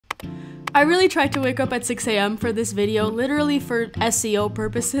I really tried to wake up at 6 a.m. for this video, literally for SEO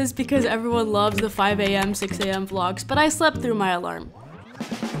purposes, because everyone loves the 5 a.m., 6 a.m. vlogs, but I slept through my alarm.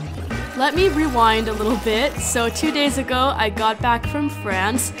 Let me rewind a little bit. So 2 days ago, I got back from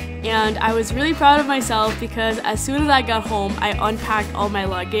France, and I was really proud of myself because as soon as I got home, I unpacked all my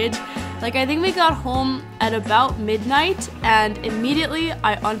luggage. Like, I think we got home at about midnight, and immediately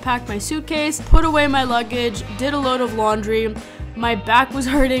I unpacked my suitcase, put away my luggage, did a load of laundry. My back was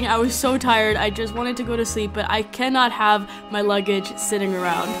hurting, I was so tired, I just wanted to go to sleep, but I cannot have my luggage sitting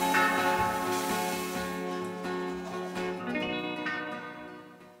around.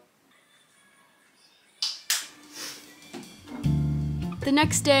 The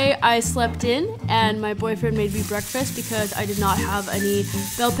next day, I slept in, and my boyfriend made me breakfast because I did not have any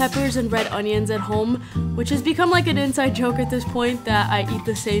bell peppers and red onions at home, which has become like an inside joke at this point that I eat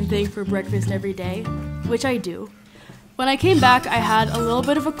the same thing for breakfast every day, which I do. When I came back, I had a little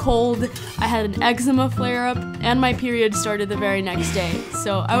bit of a cold, I had an eczema flare-up, and my period started the very next day,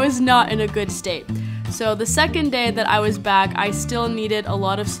 so I was not in a good state. So the second day that I was back, I still needed a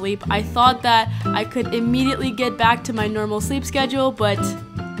lot of sleep. I thought that I could immediately get back to my normal sleep schedule, but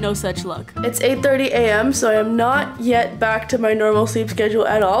no such luck. It's 8:30 a.m., so I am not yet back to my normal sleep schedule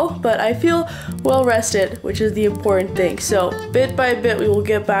at all, but I feel well rested, which is the important thing. So bit by bit, we will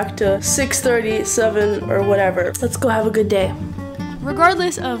get back to 6:30, 7, or whatever. Let's go have a good day.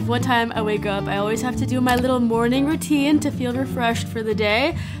 Regardless of what time I wake up, I always have to do my little morning routine to feel refreshed for the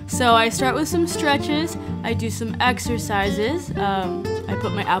day. So I start with some stretches, I do some exercises, I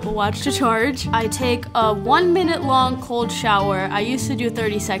put my Apple Watch to charge. I take a 1 minute long cold shower. I used to do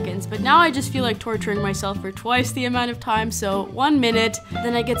 30 seconds, but now I just feel like torturing myself for twice the amount of time, so 1 minute.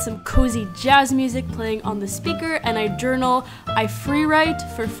 Then I get some cozy jazz music playing on the speaker, and I journal. I free write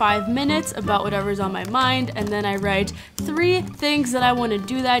for 5 minutes about whatever's on my mind, and then I write 3 things that I want to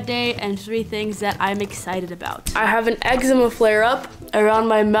do that day and 3 things that I'm excited about. I have an eczema flare-up around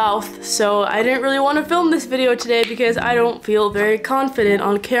my mouth, so I didn't really want to film this video today because I don't feel very confident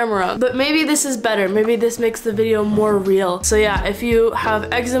on camera. But maybe this is better. Maybe this makes the video more real. So yeah, if you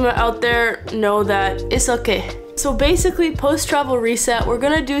have eczema out there, know that it's okay. So basically, post-travel reset, we're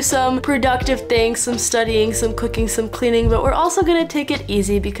gonna do some productive things, some studying, some cooking, some cleaning, but we're also gonna take it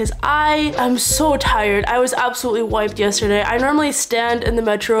easy because I am so tired. I was absolutely wiped yesterday. I normally stand in the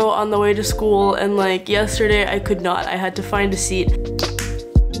metro on the way to school, and like yesterday I could not. I had to find a seat.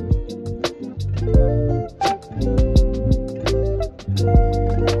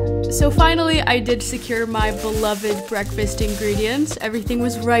 So finally, I did secure my beloved breakfast ingredients. Everything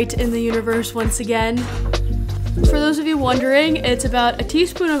was right in the universe once again. For those of you wondering, it's about a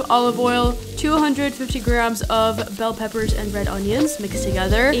teaspoon of olive oil, 250 grams of bell peppers and red onions mixed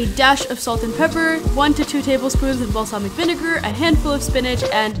together, a dash of salt and pepper, 1 to 2 tablespoons of balsamic vinegar, a handful of spinach,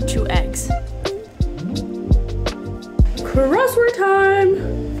 and 2 eggs. Crossword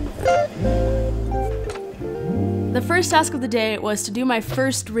time! The first task of the day was to do my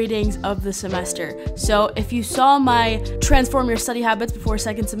first readings of the semester. So if you saw my Transform Your Study Habits Before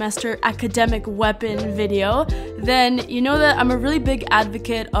Second Semester academic weapon video, then you know that I'm a really big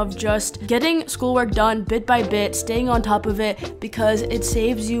advocate of just getting schoolwork done bit by bit, staying on top of it, because it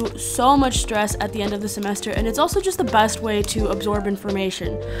saves you so much stress at the end of the semester, and it's also just the best way to absorb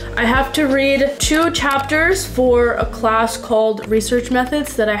information. I have to read 2 chapters for a class called Research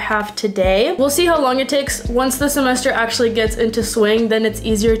Methods that I have today. We'll see how long it takes. Once the semester actually gets into swing, then it's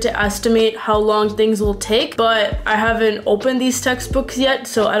easier to estimate how long things will take, but I haven't opened these textbooks yet,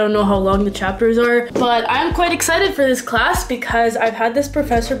 so I don't know how long the chapters are. But I'm quite excited for this class because I've had this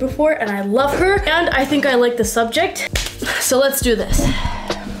professor before and I love her, and I think I like the subject. So let's do this.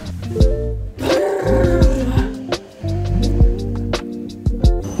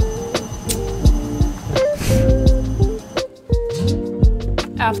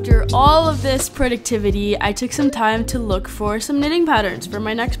 After all of this productivity, I took some time to look for some knitting patterns for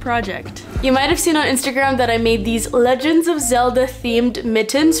my next project. You might have seen on Instagram that I made these Legends of Zelda themed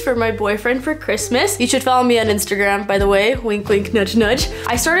mittens for my boyfriend for Christmas. You should follow me on Instagram, by the way. Wink, wink, nudge, nudge.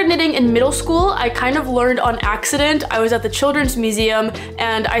 I started knitting in middle school. I kind of learned on accident. I was at the Children's Museum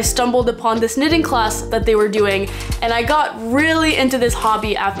and I stumbled upon this knitting class that they were doing, and I got really into this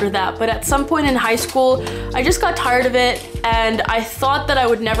hobby after that. But at some point in high school, I just got tired of it and I thought that I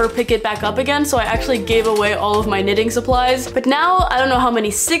would never pick it back up again, so I actually gave away all of my knitting supplies. But now, I don't know how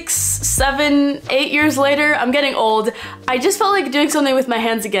many, 6, 7, 8 years later, I'm getting old, I just felt like doing something with my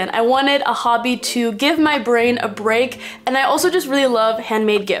hands again. I wanted a hobby to give my brain a break, and I also just really love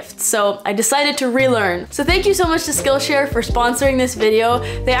handmade gifts, so I decided to relearn. So thank you so much to Skillshare for sponsoring this video.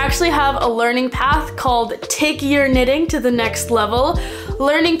 They actually have a learning path called Take Your Knitting to the Next Level.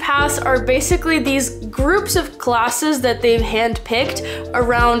 learning paths are basically these groups of classes that they've handpicked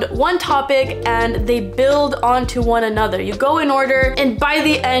around one topic and they build onto one another. You go in order and by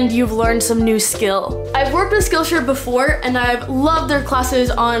the end you've learned some new skill. I've worked with Skillshare before and I've loved their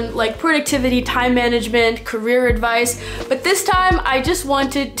classes on like productivity, time management, career advice, but this time I just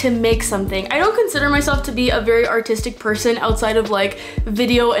wanted to make something. I don't consider myself to be a very artistic person outside of like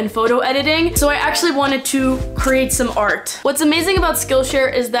video and photo editing, so I actually wanted to create some art. What's amazing about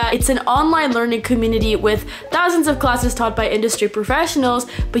Skillshare is that it's an online learning community with thousands of classes taught by industry professionals,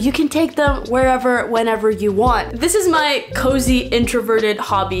 but you can take them wherever, whenever you want. This is my cozy introverted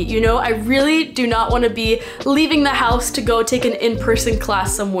hobby, you know? I really do not want to be leaving the house to go take an in-person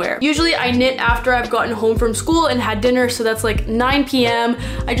class somewhere. Usually I knit after I've gotten home from school and had dinner, so that's like 9 p.m.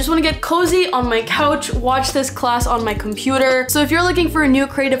 I just want to get cozy on my couch, watch this class on my computer. So if you're looking for a new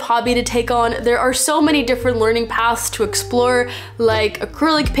creative hobby to take on, there are so many different learning paths to explore, like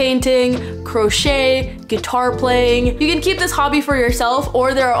acrylic painting, crochet, guitar playing. You can keep this hobby for yourself,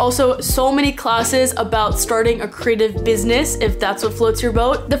 or there are also so many classes about starting a creative business if that's what floats your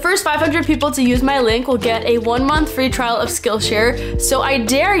boat. The first 500 people to use my link will get a 1-month free trial of Skillshare, so I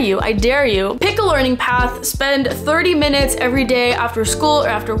dare you, pick a learning path, spend 30 minutes every day after school or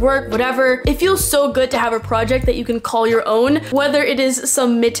after work, whatever. It feels so good to have a project that you can call your own, whether it is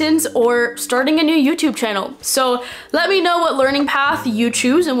some mittens or starting a new YouTube channel. So let me know what learning path you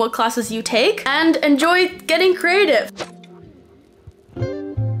choose and what classes you take, and enjoy getting creative.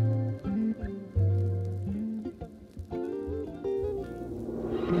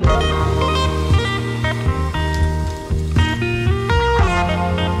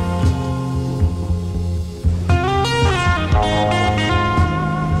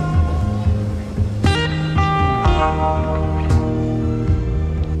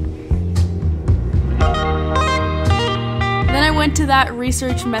 Went to that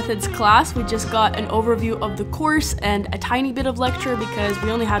research methods class. We just got an overview of the course and a tiny bit of lecture because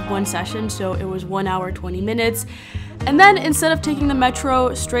we only had one session, so it was 1 hour 20 minutes. And then instead of taking the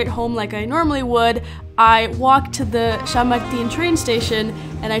metro straight home like I normally would, I walked to the Chamartin train station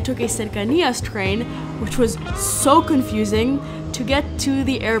and I took a Cercanías train, which was so confusing, to get to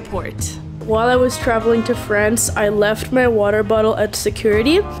the airport. While I was traveling to France, I left my water bottle at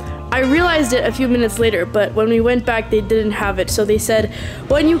security. I realized it a few minutes later, but when we went back, they didn't have it. So they said,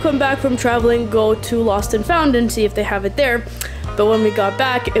 when you come back from traveling, go to Lost and Found and see if they have it there. But when we got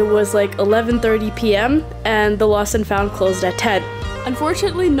back, it was like 11:30 p.m. and the Lost and Found closed at 10.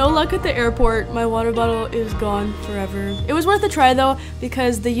 Unfortunately, no luck at the airport. My water bottle is gone forever. It was worth a try though,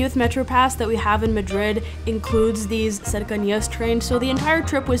 because the youth metro pass that we have in Madrid includes these Cercanías trains, so the entire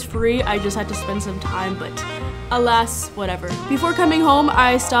trip was free. I just had to spend some time, but alas, whatever. Before coming home,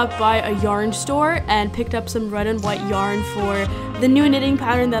 I stopped by a yarn store and picked up some red and white yarn for the new knitting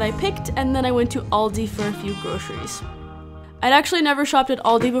pattern that I picked, and then I went to Aldi for a few groceries. I'd actually never shopped at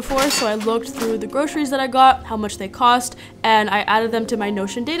Aldi before, so I looked through the groceries that I got, how much they cost, and I added them to my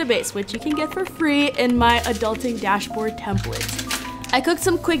Notion database, which you can get for free in my adulting dashboard template. I cooked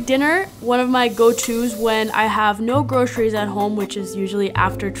some quick dinner. One of my go-tos when I have no groceries at home, which is usually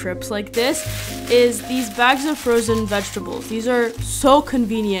after trips like this, is these bags of frozen vegetables. These are so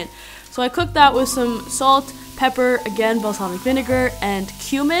convenient. So I cooked that with some salt, pepper, again balsamic vinegar, and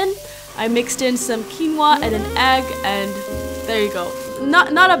cumin. I mixed in some quinoa and an egg, and there you go.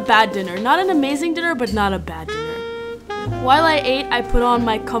 Not a bad dinner. Not an amazing dinner, but not a bad dinner. While I ate, I put on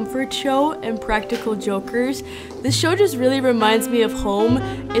my comfort show, Impractical Jokers. This show just really reminds me of home.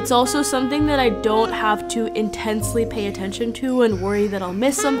 It's also something that I don't have to intensely pay attention to and worry that I'll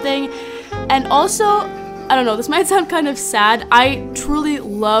miss something. And also, I don't know, this might sound kind of sad. I truly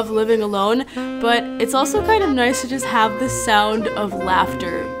love living alone, but it's also kind of nice to just have the sound of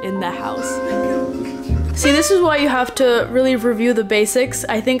laughter in the house. See, this is why you have to really review the basics.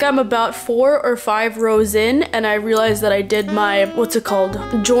 I think I'm about 4 or 5 rows in, and I realized that I did my,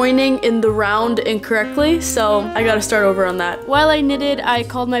 joining in the round incorrectly, so I gotta start over on that. While I knitted, I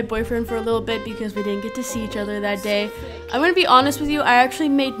called my boyfriend for a little bit because we didn't get to see each other that day. I'm gonna be honest with you, I actually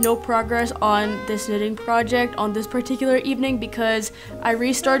made no progress on this knitting project on this particular evening because I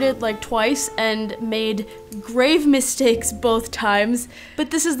restarted like twice and made grave mistakes both times. But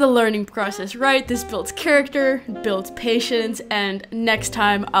this is the learning process, right? This builds character, builds patience, and next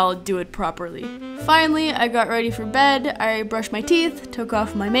time I'll do it properly. Finally, I got ready for bed. I brushed my teeth, took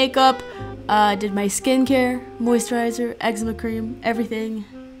off my makeup, did my skincare, moisturizer, eczema cream, everything.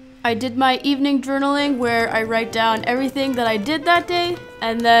 I did my evening journaling where I write down everything that I did that day,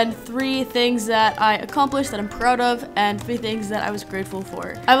 and then 3 things that I accomplished that I'm proud of, and 3 things that I was grateful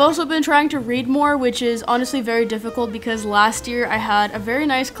for. I've also been trying to read more, which is honestly very difficult because last year I had a very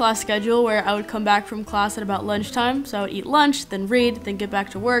nice class schedule where I would come back from class at about lunchtime, so I would eat lunch, then read, then get back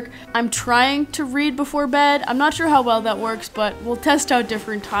to work. I'm trying to read before bed. I'm not sure how well that works, but we'll test out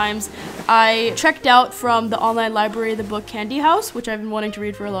different times. I checked out from the online library the book Candy House, which I've been wanting to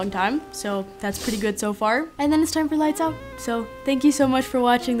read for a long time, so that's pretty good so far. And then it's time for lights out. So thank you so much for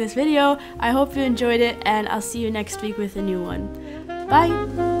watching this video. I hope you enjoyed it, and I'll see you next week with a new one.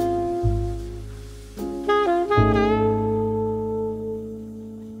 Bye!